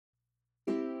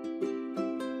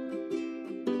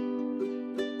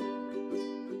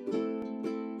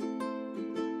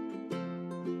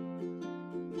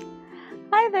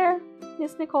there,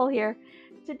 Miss Nicole here.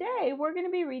 Today we're going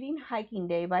to be reading Hiking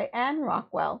Day by Anne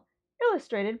Rockwell,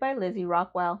 illustrated by Lizzy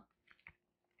Rockwell.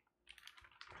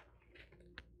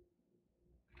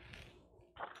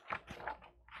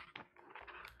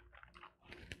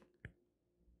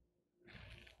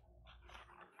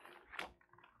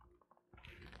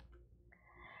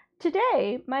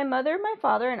 Today, my mother, my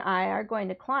father, and I are going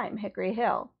to climb Hickory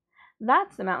Hill.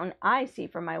 That's the mountain I see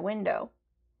from my window.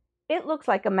 It looks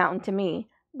like a mountain to me,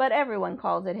 but everyone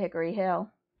calls it Hickory Hill.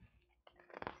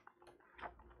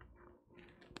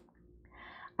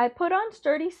 I put on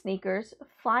sturdy sneakers,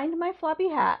 find my floppy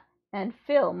hat, and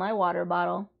fill my water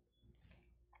bottle.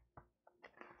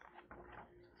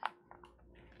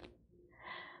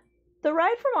 The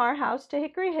ride from our house to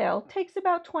Hickory Hill takes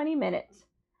about 20 minutes.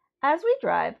 As we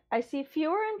drive, I see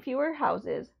fewer and fewer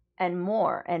houses and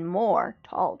more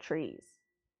tall trees.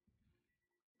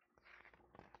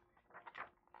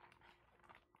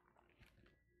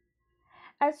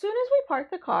 As soon as we park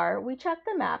the car, we check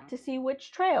the map to see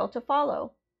which trail to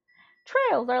follow.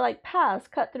 Trails are like paths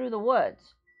cut through the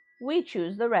woods. We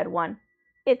choose the red one.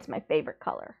 It's my favorite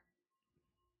color.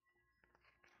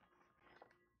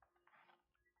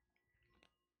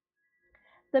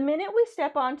 The minute we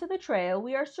step onto the trail,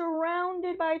 we are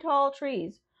surrounded by tall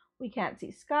trees. We can't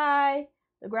see sky.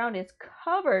 The ground is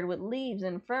covered with leaves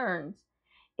and ferns.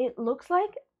 It looks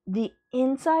like the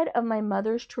inside of my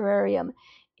mother's terrarium.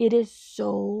 It is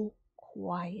so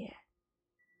quiet.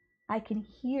 I can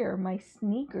hear my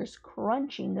sneakers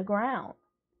crunching the ground.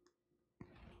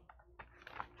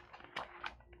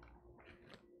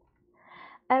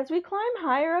 As we climb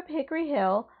higher up Hickory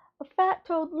Hill, a fat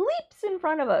toad leaps in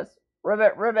front of us.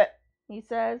 "Ribbit, ribbit," he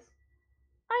says.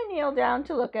 I kneel down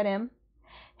to look at him.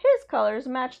 His colors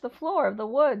match the floor of the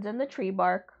woods and the tree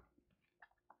bark.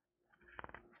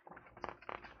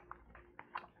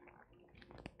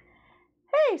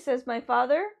 "Hey," says my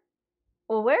father.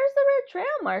 "Well, where's the red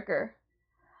trail marker?"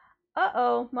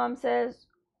 "Uh-oh," Mom says.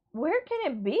 "Where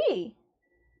can it be?"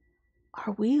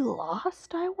 Are we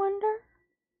lost, I wonder?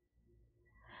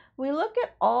 We look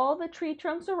at all the tree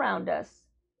trunks around us.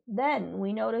 Then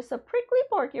we notice a prickly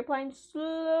porcupine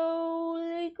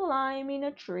slowly climbing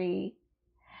a tree.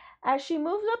 As she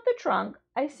moves up the trunk,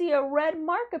 I see a red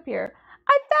mark appear.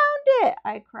 "I found it!"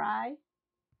 I cry.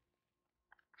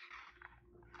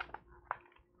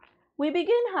 We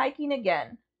begin hiking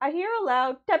again. I hear a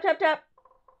loud tap, tap, tap,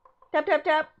 tap, tap,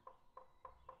 tap.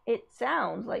 It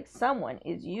sounds like someone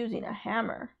is using a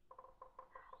hammer.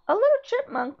 A little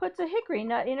chipmunk puts a hickory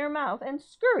nut in her mouth and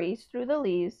scurries through the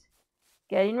leaves.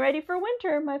 "Getting ready for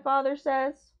winter," my father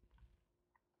says.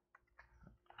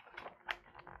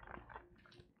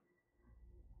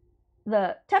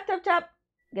 The tap, tap, tap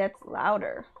gets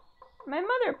louder. My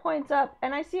mother points up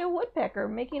and I see a woodpecker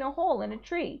making a hole in a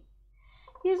tree.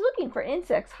 He is looking for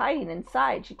insects hiding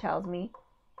inside, she tells me.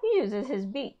 He uses his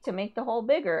beak to make the hole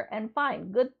bigger and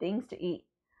find good things to eat.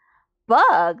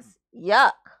 "Bugs?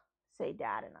 Yuck," say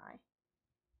Dad and I.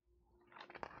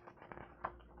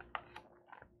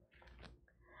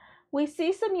 We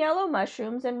see some yellow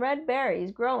mushrooms and red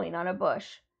berries growing on a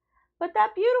bush. But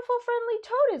that beautiful friendly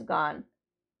toad is gone.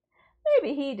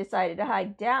 Maybe he decided to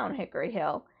hike down Hickory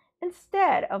Hill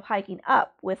instead of hiking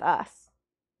up with us.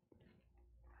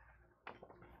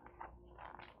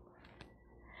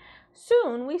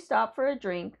 Soon we stop for a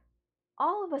drink.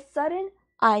 All of a sudden,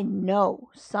 I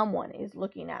know someone is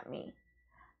looking at me.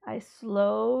 I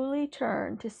slowly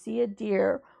turn to see a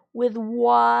deer with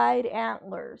wide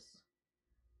antlers.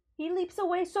 He leaps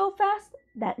away so fast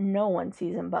that no one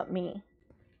sees him but me.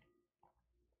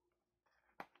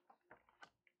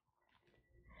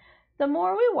 The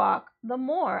more we walk, the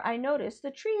more I notice the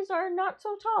trees are not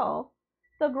so tall.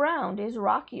 The ground is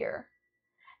rockier.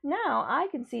 Now I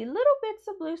can see little bits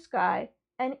of blue sky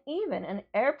and even an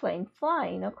airplane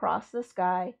flying across the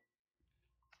sky.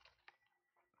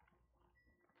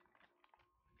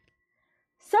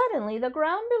 Suddenly, the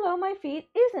ground below my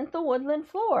feet isn't the woodland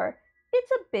floor.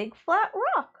 It's a big flat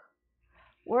rock.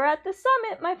 We're at the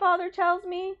summit, my father tells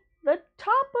me. The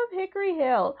top of Hickory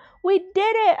Hill. We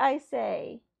did it, I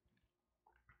say.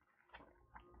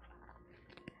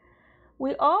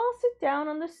 We all sit down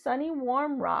on the sunny,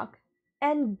 warm rock,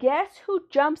 and guess who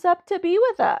jumps up to be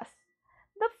with us?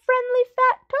 The friendly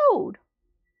fat toad.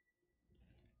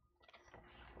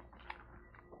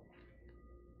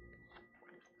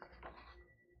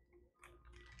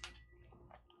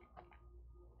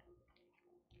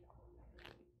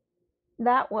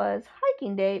 That was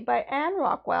Hiking Day by Anne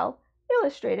Rockwell,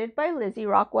 illustrated by Lizzy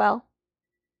Rockwell.